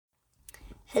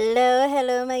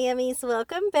Hello, my yummies.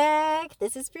 Welcome back.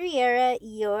 This is Briera,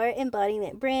 your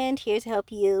embodiment brand, here to help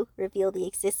you reveal the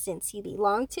existence you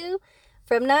belong to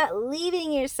from not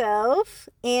leaving yourself.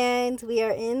 And we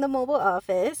are in the mobile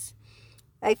office.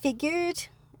 I figured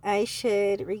I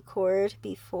should record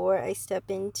before I step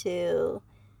into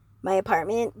my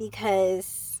apartment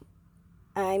because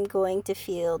I'm going to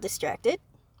feel distracted.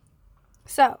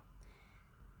 So,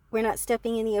 we're not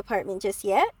stepping in the apartment just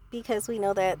yet because we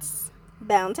know that's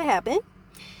bound to happen.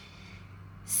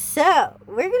 So,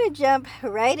 we're going to jump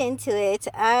right into it.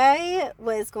 I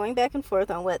was going back and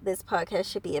forth on what this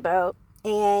podcast should be about,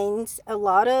 and a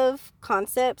lot of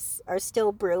concepts are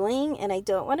still brewing, and I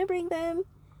don't want to bring them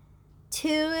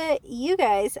to you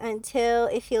guys until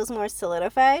it feels more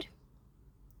solidified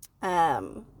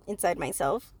inside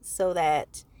myself so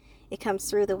that it comes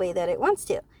through the way that it wants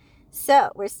to.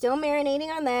 So, we're still marinating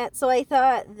on that. So, I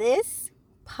thought this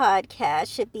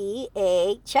podcast should be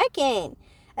a check-in.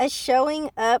 A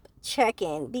showing up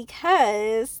check-in,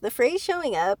 because the phrase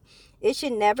showing up, it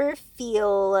should never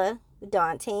feel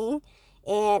daunting,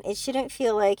 and it shouldn't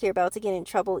feel like you're about to get in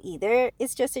trouble either.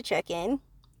 It's just a check-in.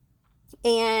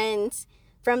 And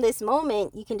from this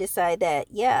moment, you can decide that,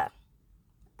 yeah,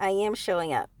 I am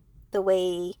showing up the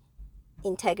way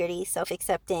integrity,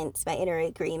 self-acceptance, my inner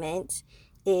agreement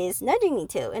is nudging me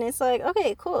to. And it's like,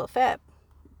 okay, cool, fab.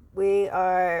 We're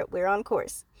on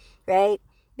course, right?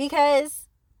 Because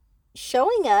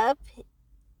showing up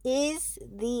is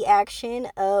the action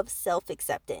of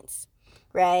self-acceptance,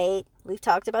 right? We've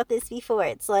talked about this before.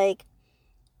 It's like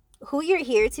who you're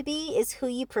here to be is who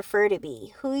you prefer to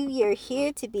be. Who you're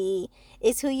here to be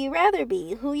is who you rather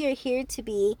be. Who you're here to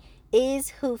be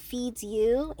is who feeds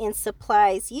you and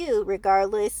supplies you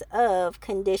regardless of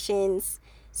conditions,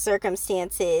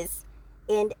 circumstances,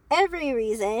 and every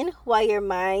reason why your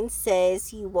mind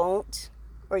says you won't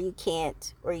or you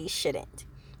can't or you shouldn't.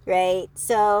 Right?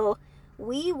 So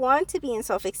we want to be in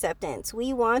self-acceptance.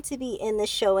 We want to be in the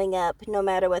showing up no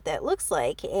matter what that looks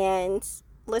like. And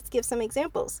let's give some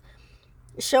examples.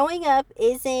 Showing up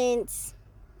isn't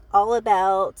all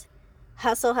about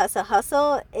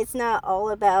hustle. It's not all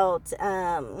about,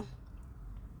 because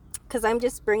I'm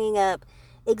just bringing up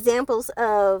examples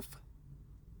of,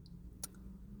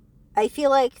 I feel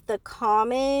like the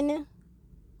common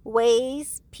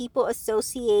ways people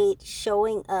associate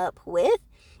showing up with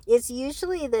is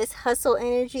usually this hustle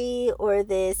energy or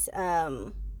this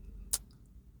gotta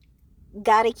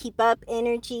keep up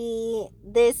energy,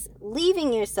 this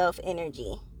leaving yourself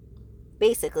energy,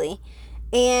 basically.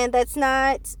 And that's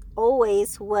not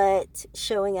always what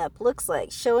showing up looks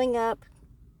like. Showing up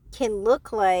can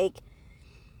look like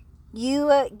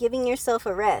you giving yourself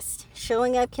a rest.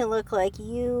 Showing up can look like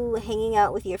you hanging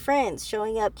out with your friends.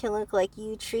 Showing up can look like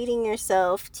you treating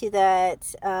yourself to that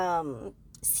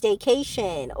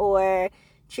staycation, or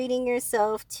treating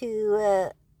yourself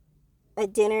to a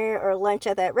dinner or lunch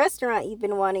at that restaurant you've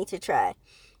been wanting to try.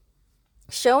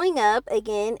 Showing up,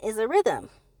 again, is a rhythm.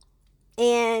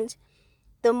 And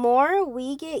the more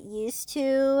we get used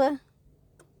to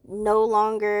no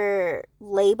longer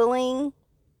labeling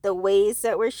the ways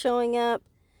that we're showing up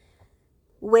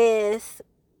with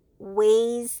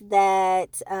ways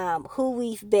that who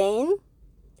we've been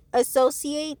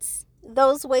associates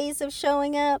those ways of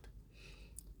showing up,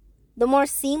 the more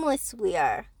seamless we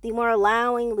are, the more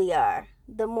allowing we are,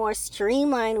 the more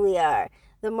streamlined we are,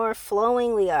 the more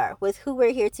flowing we are with who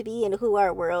we're here to be and who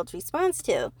our world responds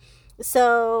to.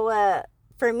 So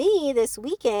for me, this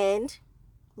weekend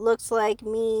looks like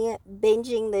me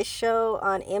binging this show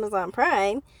on Amazon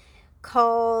Prime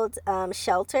called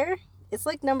Shelter. It's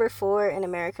like number 4 in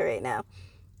America right now.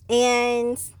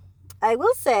 And I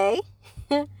will say,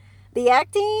 the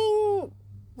acting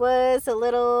was a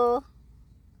little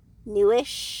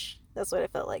newish. That's what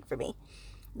it felt like for me.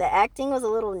 The acting was a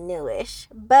little newish,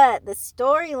 but the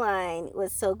storyline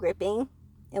was so gripping,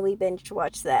 and we binge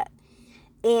watched that.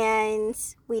 And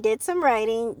we did some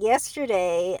writing.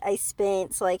 Yesterday, I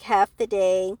spent like half the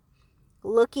day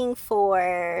looking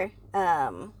for,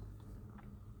 I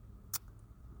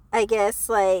guess,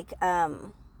 like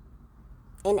an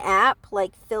app,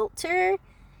 like Filter,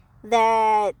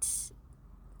 that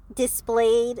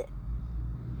displayed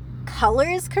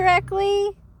colors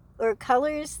correctly, or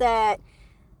colors that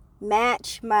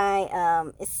match my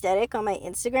aesthetic on my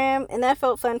Instagram, and that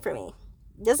felt fun for me.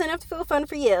 Doesn't have to feel fun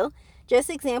for you. Just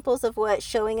examples of what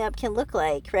showing up can look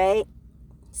like, right?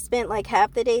 Spent like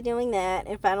half the day doing that,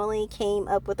 and finally came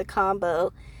up with a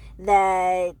combo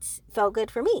that felt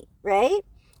good for me, right?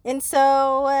 And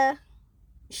so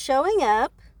showing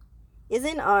up is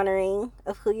an honoring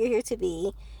of who you're here to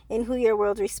be and who your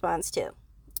world responds to.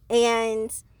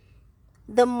 And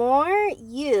the more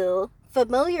you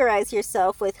familiarize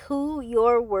yourself with who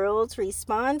your world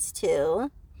responds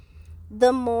to,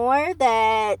 the more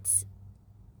that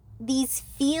these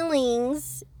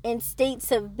feelings and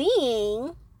states of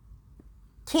being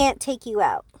can't take you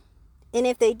out. And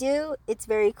if they do, it's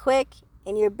very quick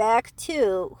and you're back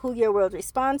to who your world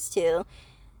responds to.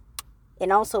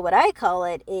 And also what I call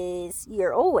it is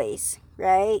you're always,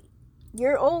 right?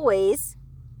 You're always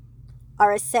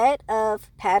are a set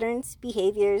of patterns,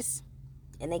 behaviors,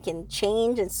 and they can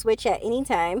change and switch at any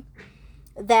time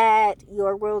that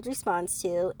your world responds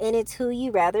to. And it's who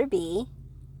you rather be.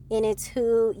 And it's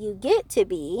who you get to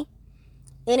be.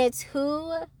 And it's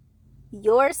who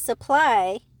your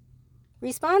supply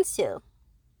responds to.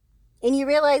 And you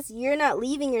realize you're not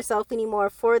leaving yourself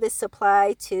anymore for this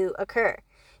supply to occur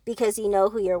because you know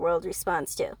who your world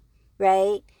responds to,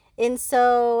 right? And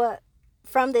so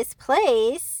from this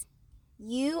place,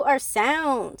 you are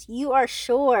sound, you are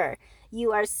sure,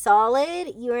 you are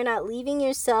solid. You are not leaving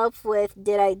yourself with,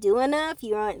 did I do enough?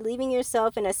 You aren't leaving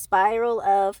yourself in a spiral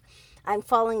of, I'm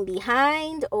falling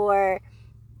behind, or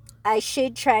I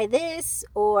should try this,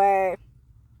 or,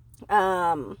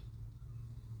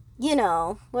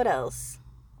 what else?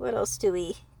 What else do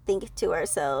we think to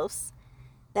ourselves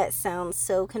that sounds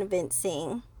so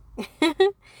convincing?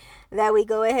 That we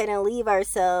go ahead and leave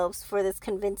ourselves for this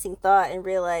convincing thought and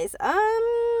realize,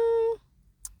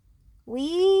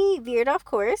 we veered off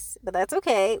course, but that's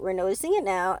okay. We're noticing it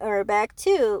now, and we're back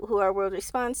to who our world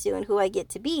responds to and who I get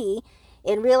to be,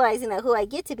 and realizing that who I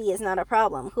get to be is not a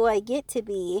problem. Who I get to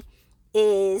be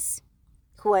is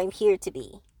who I'm here to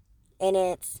be. And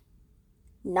it's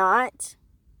not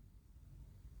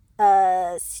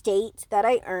a state that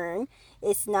I earn.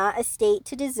 It's not a state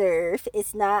to deserve.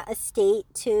 It's not a state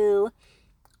to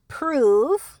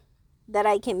prove that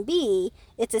I can be.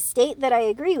 It's a state that I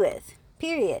agree with,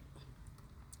 period.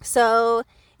 So,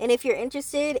 and if you're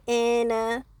interested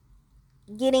in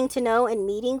getting to know and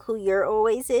meeting who your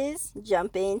always is,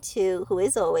 jump into Who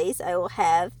Is Always. I will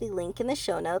have the link in the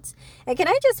show notes. And can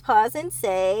I just pause and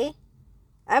say,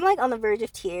 I'm like on the verge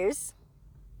of tears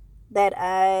that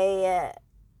I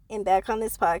am back on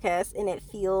this podcast, and it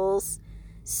feels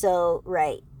so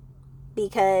right.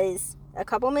 Because a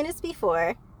couple minutes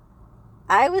before,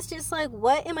 I was just like,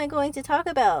 what am I going to talk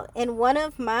about? And one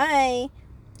of my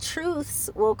truths,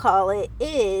 we'll call it,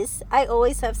 is I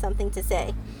always have something to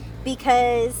say.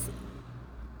 Because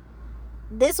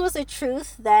this was a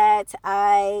truth that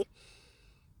let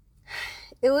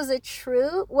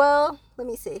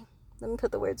me see. Let me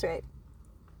put the words right.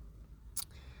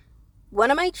 One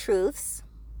of my truths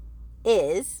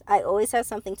is I always have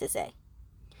something to say.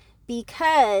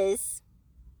 Because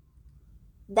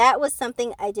that was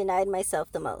something I denied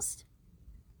myself the most.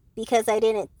 Because I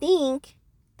didn't think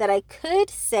that I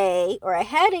could say or I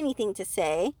had anything to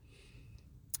say.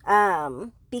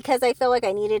 Because I felt like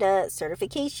I needed a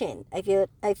certification.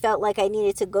 I felt like I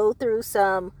needed to go through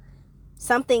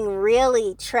something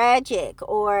really tragic,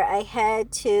 or I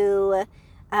had to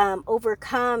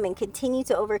overcome and continue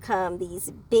to overcome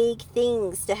these big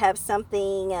things to have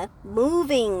something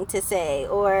moving to say,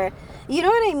 or you know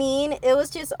what I mean? It was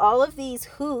just all of these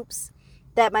hoops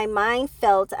that my mind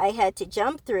felt I had to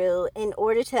jump through in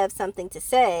order to have something to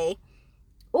say.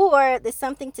 Or the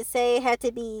something to say had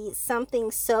to be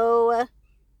something so,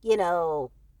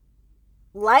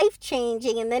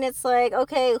 life-changing. And then it's like,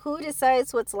 okay, who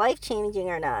decides what's life-changing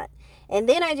or not? And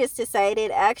then I just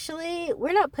decided, actually,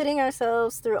 we're not putting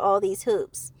ourselves through all these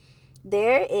hoops.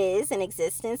 There is an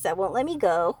existence that won't let me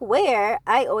go where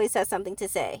I always have something to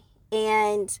say.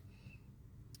 And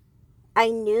I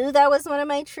knew that was one of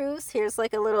my truths. Here's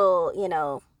like a little,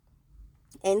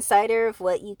 insider of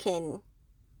what you can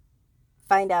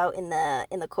find out in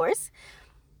the course,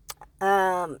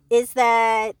 is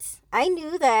that I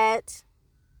knew that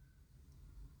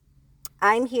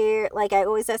I'm here, like I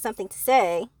always have something to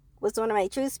say, was one of my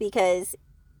truths, because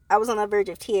I was on the verge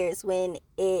of tears when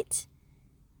it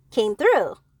came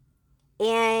through.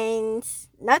 And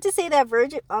not to say that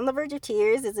on the verge of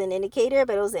tears is an indicator,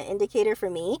 but it was an indicator for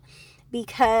me,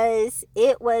 because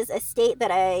it was a state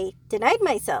that I denied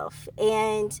myself,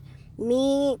 and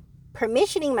me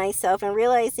permissioning myself and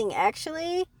realizing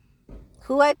actually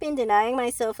who I've been denying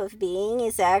myself of being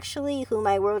is actually who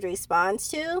my world responds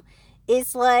to,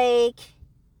 is like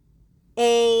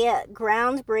a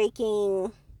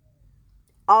groundbreaking,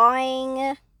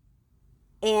 awing,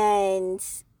 and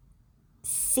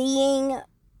seeing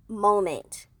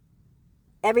moment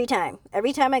every time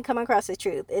I come across the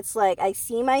truth. It's like I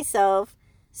see myself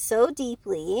so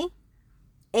deeply,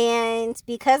 and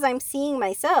because I'm seeing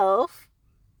myself,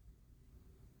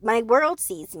 my world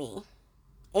sees me,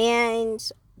 and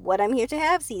what I'm here to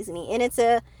have sees me. And it's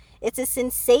a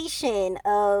sensation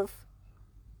of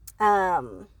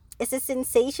it's a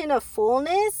sensation of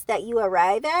fullness that you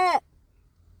arrive at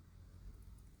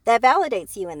that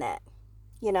validates you in that,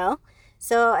 you know?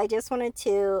 So I just wanted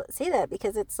to say that,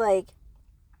 because it's like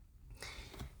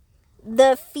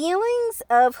the feelings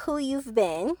of who you've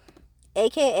been,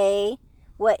 aka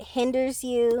what hinders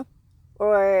you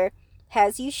or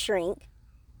has you shrink,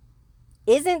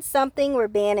 isn't something we're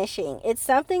banishing. It's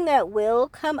something that will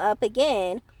come up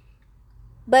again,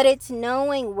 but it's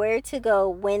knowing where to go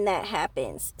when that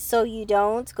happens, so you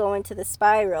don't go into the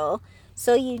spiral,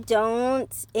 so you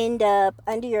don't end up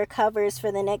under your covers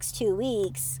for the next 2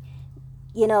 weeks,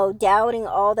 you know, doubting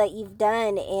all that you've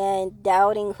done and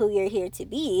doubting who you're here to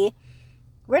be.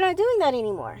 We're not doing that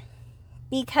anymore,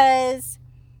 because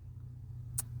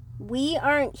we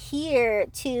aren't here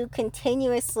to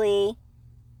continuously,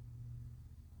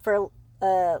 for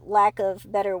lack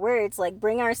of better words, like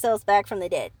bring ourselves back from the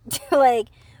dead. Like,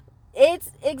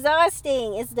 it's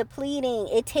exhausting, it's depleting,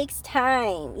 it takes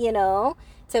time, you know,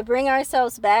 to bring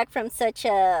ourselves back from such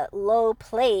a low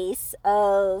place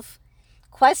of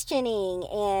questioning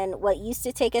and what used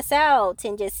to take us out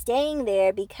and just staying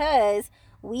there because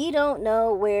we don't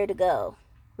know where to go,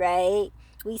 right?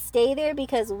 We stay there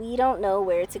because we don't know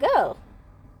where to go.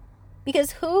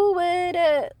 Because who would,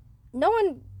 no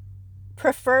one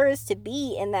prefers to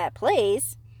be in that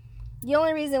place. The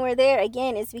only reason we're there,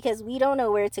 again, is because we don't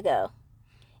know where to go.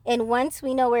 And once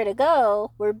we know where to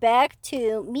go, we're back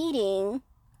to meeting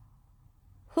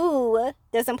who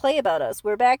doesn't play about us.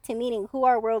 We're back to meeting who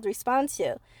our world responds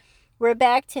to. We're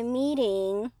back to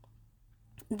meeting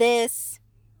this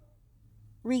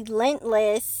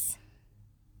relentless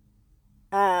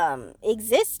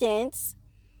existence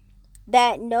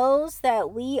that knows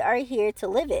that we are here to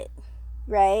live it,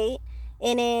 right?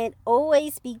 And it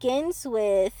always begins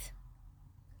with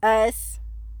us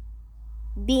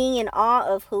being in awe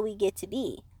of who we get to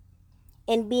be,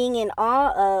 and being in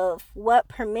awe of what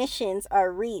permissions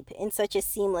are reaped in such a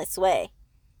seamless way,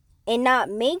 and not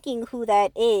making who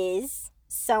that is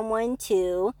someone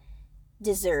to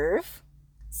deserve,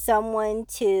 someone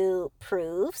to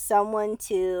prove, someone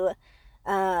to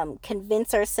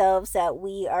convince ourselves that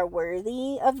we are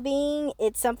worthy of being.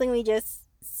 It's someone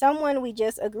we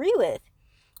just agree with.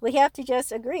 We have to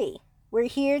just agree. We're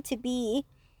here to be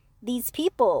these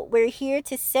people. We're here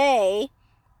to say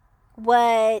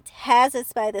what has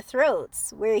us by the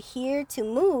throats. We're here to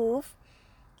move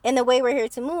in the way we're here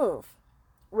to move.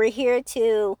 We're here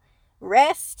to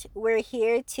rest. We're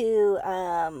here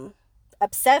to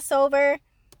obsess over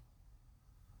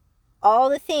all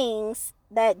the things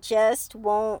that just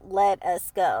won't let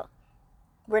us go.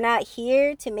 We're not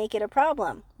here to make it a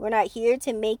problem. We're not here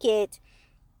to make it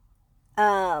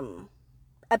a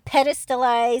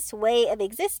pedestalized way of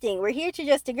existing. We're here to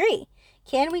just agree.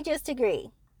 Can we just agree?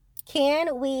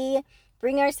 Can we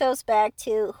bring ourselves back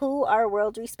to who our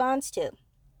world responds to?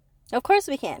 Of course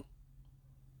we can.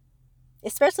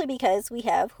 Especially because we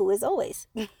have who is always.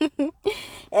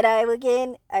 And I will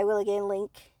again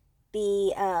link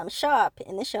the shop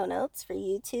in the show notes for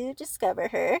you to discover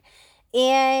her.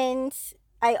 And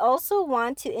I also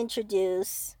want to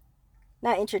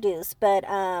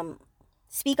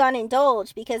speak on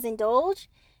Indulge, because Indulge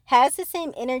has the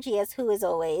same energy as Who Is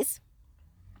Always.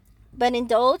 But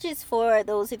Indulge is for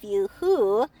those of you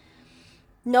who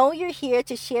know you're here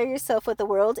to share yourself with the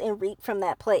world and reap from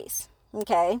that place.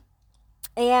 Okay?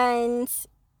 And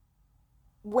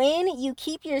when you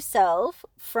keep yourself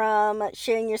from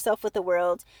sharing yourself with the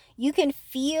world, you can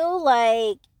feel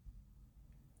like,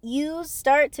 you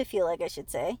start to feel like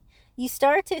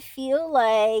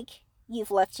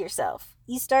you've left yourself.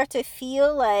 You start to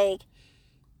feel like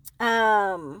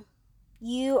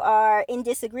you are in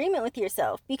disagreement with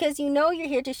yourself, because you know you're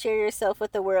here to share yourself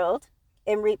with the world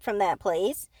and reap from that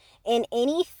place. And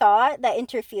any thought that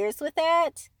interferes with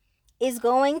that is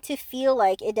going to feel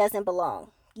like it doesn't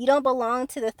belong. You don't belong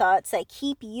to the thoughts that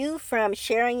keep you from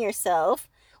sharing yourself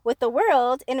with the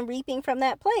world and reaping from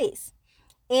that place.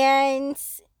 And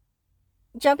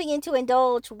jumping into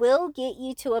Indulge will get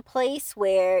you to a place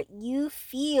where you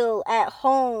feel at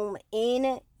home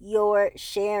in your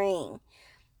sharing.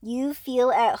 You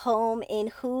feel at home in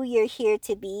who you're here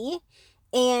to be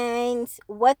and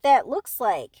what that looks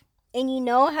like. And you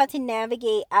know how to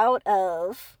navigate out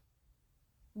of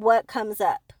what comes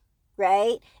up,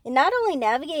 right? And not only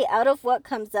navigate out of what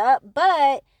comes up,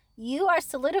 but you are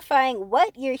solidifying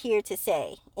what you're here to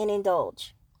say and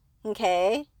Indulge,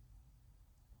 okay?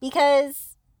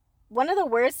 Because one of the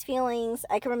worst feelings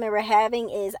I can remember having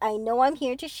is, I know I'm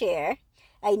here to share.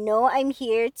 I know I'm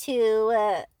here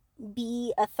to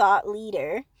be a thought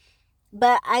leader,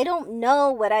 but I don't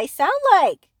know what I sound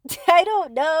like. I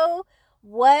don't know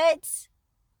what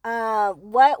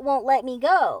won't let me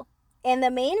go. And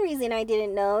the main reason I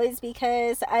didn't know is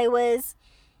because I was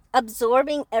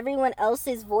absorbing everyone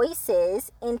else's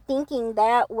voices and thinking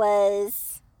that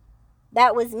was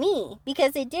me,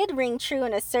 because it did ring true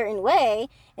in a certain way.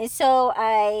 And so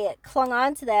I clung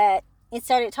on to that and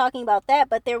started talking about that,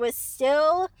 but there was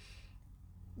still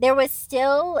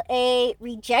a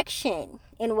rejection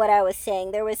in what I was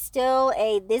saying. There was still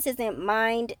a this isn't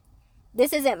mine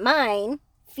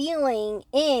feeling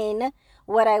in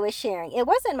what I was sharing. It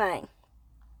wasn't mine.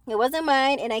 It wasn't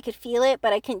mine, and I could feel it,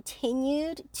 but I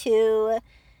continued to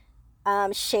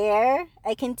share.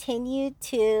 I continued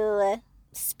to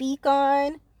speak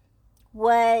on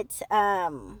what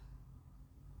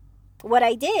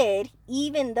I did,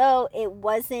 even though it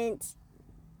wasn't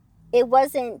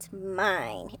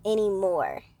mine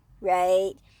anymore,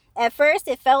 right? At first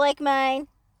it felt like mine,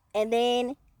 and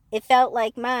then it felt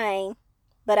like mine,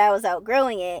 but I was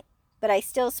outgrowing it, but I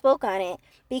still spoke on it,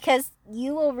 because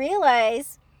you will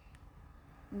realize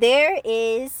there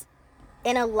is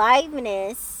an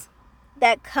aliveness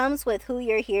that comes with who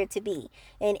you're here to be,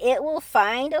 and it will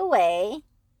find a way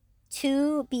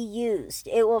to be used.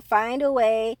 It will find a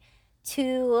way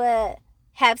to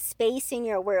have space in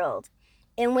your world.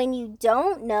 And when you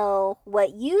don't know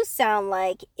what you sound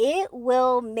like, it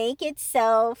will make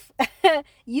itself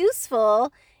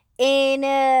useful in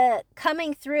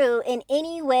coming through in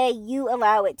any way you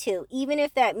allow it to, even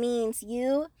if that means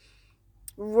you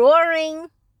roaring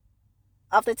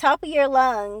off the top of your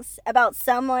lungs about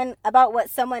what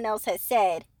someone else has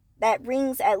said. That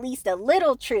rings at least a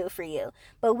little true for you.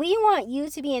 But we want you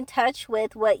to be in touch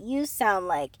with what you sound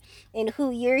like and who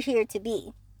you're here to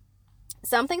be.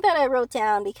 Something that I wrote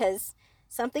down, because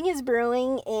something is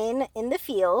brewing in the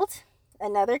field,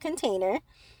 another container,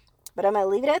 but I'm going to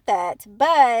leave it at that.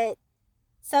 But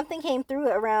something came through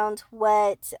around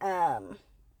what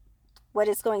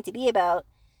it's going to be about.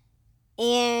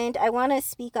 And I want to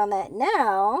speak on that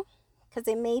now, because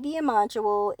it may be a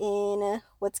module in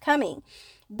what's coming.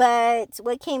 But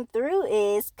what came through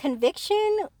is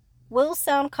conviction will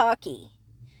sound cocky.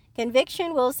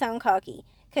 Conviction will sound cocky.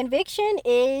 Conviction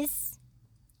is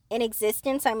an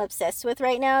existence I'm obsessed with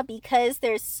right now, because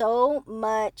there's so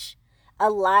much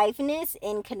aliveness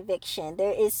in conviction.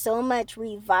 There is so much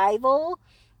revival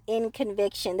in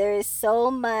conviction. There is so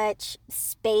much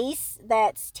space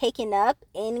that's taken up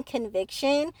in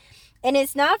conviction. And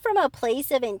it's not from a place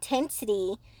of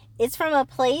intensity. It's from a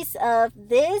place of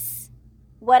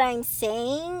what I'm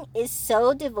saying is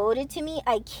so devoted to me,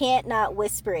 I can't not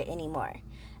whisper it anymore.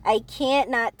 I can't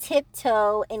not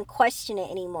tiptoe and question it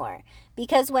anymore.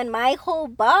 Because when my whole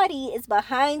body is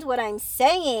behind what I'm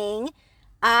saying,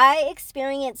 I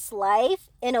experience life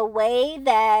in a way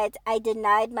that I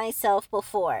denied myself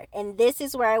before. And this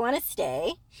is where I want to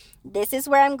stay. This is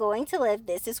where I'm going to live.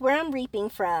 This is where I'm reaping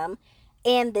from.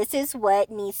 And this is what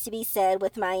needs to be said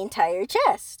with my entire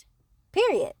chest.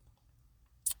 Period.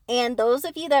 And those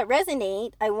of you that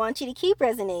resonate, I want you to keep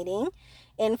resonating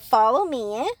and follow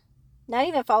me. Not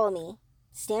even follow me.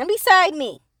 Stand beside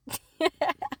me.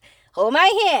 Hold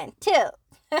my hand too.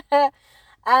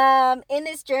 In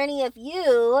this journey of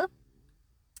you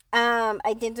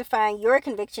identifying your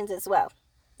convictions as well.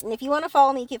 And if you want to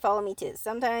follow me, you can follow me too.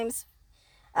 Sometimes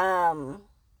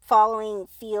following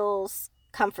feels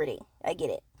comforting. I get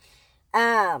it.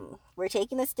 We're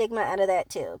taking the stigma out of that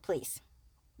too, please.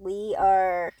 We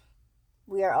are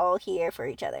all here for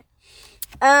each other.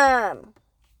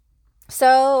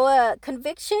 So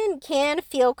conviction can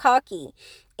feel cocky.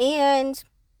 And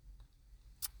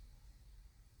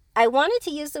I wanted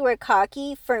to use the word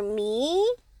cocky for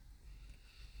me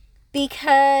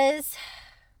because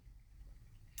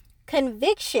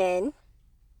conviction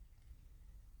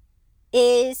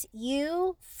is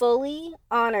you fully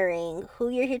honoring who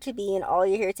you're here to be and all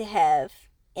you're here to have,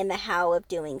 and the how of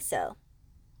doing so.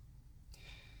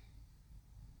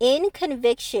 In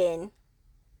conviction,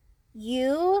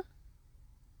 you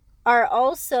are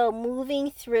also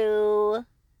moving through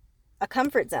a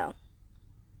comfort zone,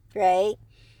 right?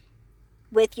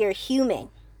 With your human.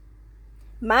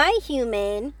 My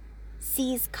human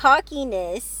sees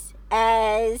cockiness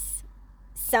as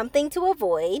something to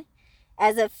avoid,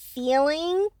 as a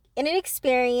feeling and an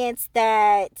experience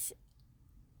that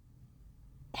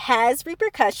has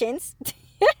repercussions,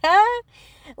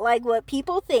 like what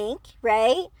people think,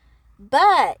 right?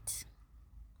 But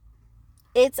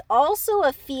it's also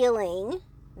a feeling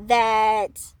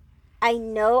that I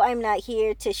know I'm not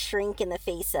here to shrink in the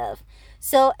face of.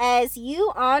 So as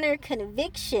you honor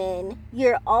conviction,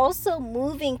 you're also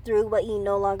moving through what you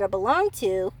no longer belong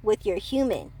to with your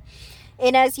human.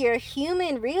 And as your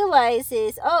human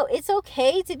realizes, oh, it's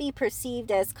okay to be perceived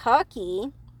as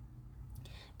cocky,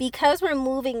 because we're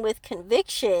moving with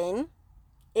conviction,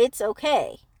 it's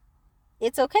okay.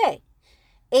 It's okay.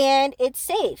 And it's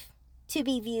safe to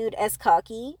be viewed as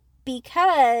cocky,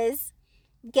 because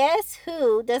guess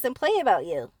who doesn't play about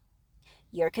you?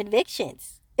 Your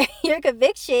convictions. Your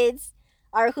convictions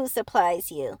are who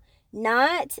supplies you,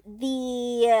 not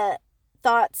the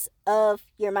thoughts of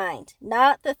your mind,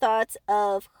 not the thoughts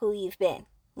of who you've been.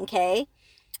 Okay?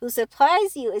 Who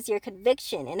supplies you is your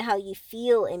conviction and how you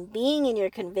feel and being in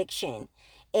your conviction.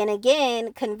 And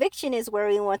again, conviction is where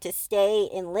we want to stay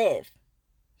and live.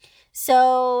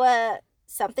 So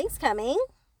something's coming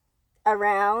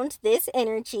around this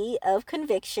energy of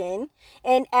conviction.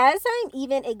 And as I'm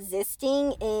even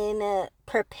existing in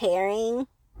preparing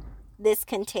this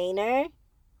container,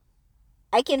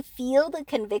 I can feel the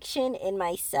conviction in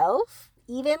myself.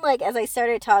 Even like as I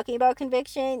started talking about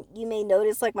conviction, you may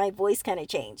notice like my voice kind of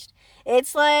changed.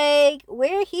 It's like,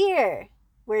 we're here.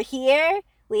 We're here.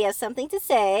 We have something to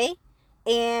say.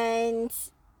 And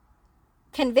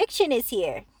conviction is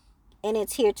here. And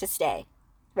it's here to stay.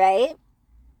 Right?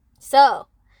 So,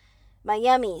 my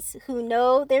yummies who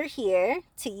know they're here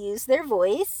to use their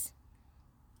voice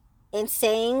in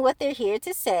saying what they're here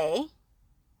to say,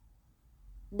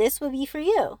 this will be for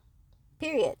you.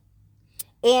 Period.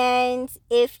 And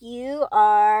if you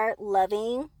are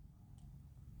loving,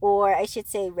 or I should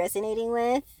say resonating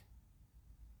with,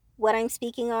 what I'm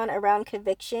speaking on around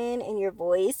conviction and your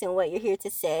voice and what you're here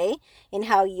to say and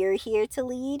how you're here to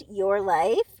lead your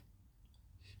life,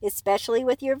 especially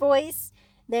with your voice,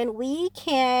 then we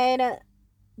can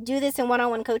do this in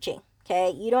one-on-one coaching. Okay?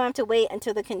 You don't have to wait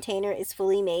until the container is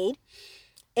fully made.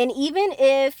 And even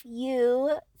if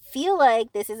you feel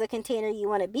like this is a container you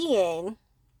want to be in,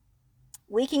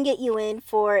 we can get you in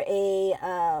for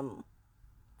an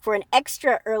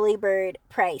extra early bird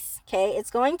price. Okay?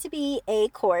 It's going to be a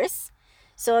course.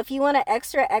 So if you want an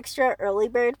extra early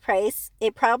bird price,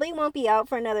 it probably won't be out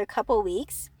for another couple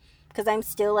weeks, because I'm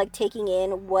still like taking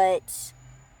in what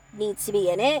needs to be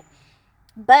in it.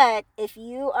 But if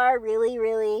you are really,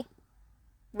 really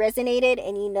resonated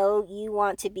and you know you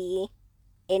want to be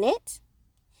in it,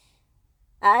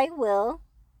 I will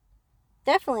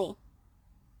definitely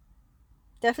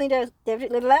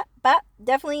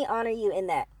honor you in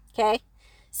that. Okay?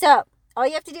 So all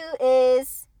you have to do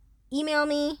is email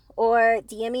me or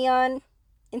DM me on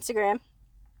Instagram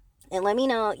and let me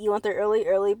know you want the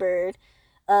early bird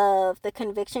of the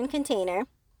conviction container,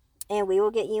 and we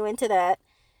will get you into that.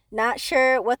 Not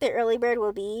sure what the early bird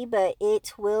will be, but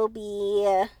it will be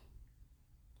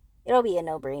it'll be a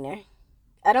no-brainer.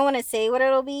 I don't want to say what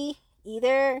it'll be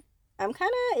either.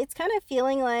 It's kind of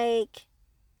feeling like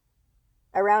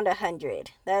around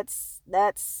 100.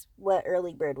 That's what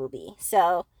early bird will be.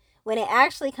 So when it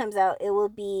actually comes out, it will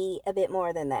be a bit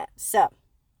more than that. So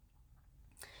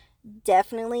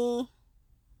definitely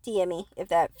DM me if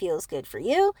that feels good for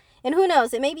you. And who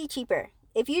knows, it may be cheaper.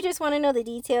 If you just want to know the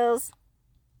details,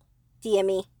 DM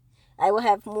me. I will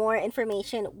have more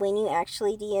information when you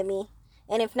actually DM me.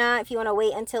 And if not, if you want to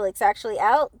wait until it's actually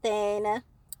out, then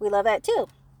we love that too.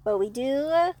 But we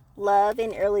do love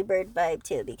an early bird vibe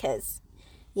too, because,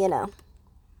 you know,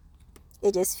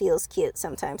 it just feels cute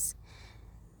sometimes.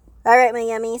 All right, my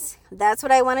yummies. That's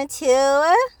what I wanted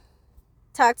to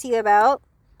talk to you about.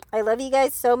 I love you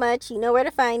guys so much. You know where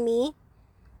to find me.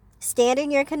 Stand in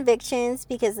your convictions,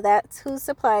 because that's who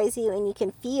supplies you, and you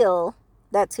can feel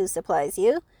that's who supplies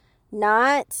you,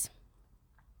 not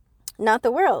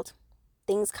the world.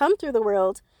 Things come through the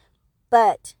world,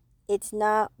 but it's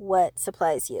not what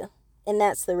supplies you. And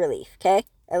that's the relief, okay?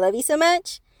 I love you so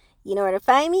much. You know where to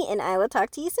find me, and I will talk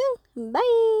to you soon.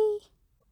 Bye.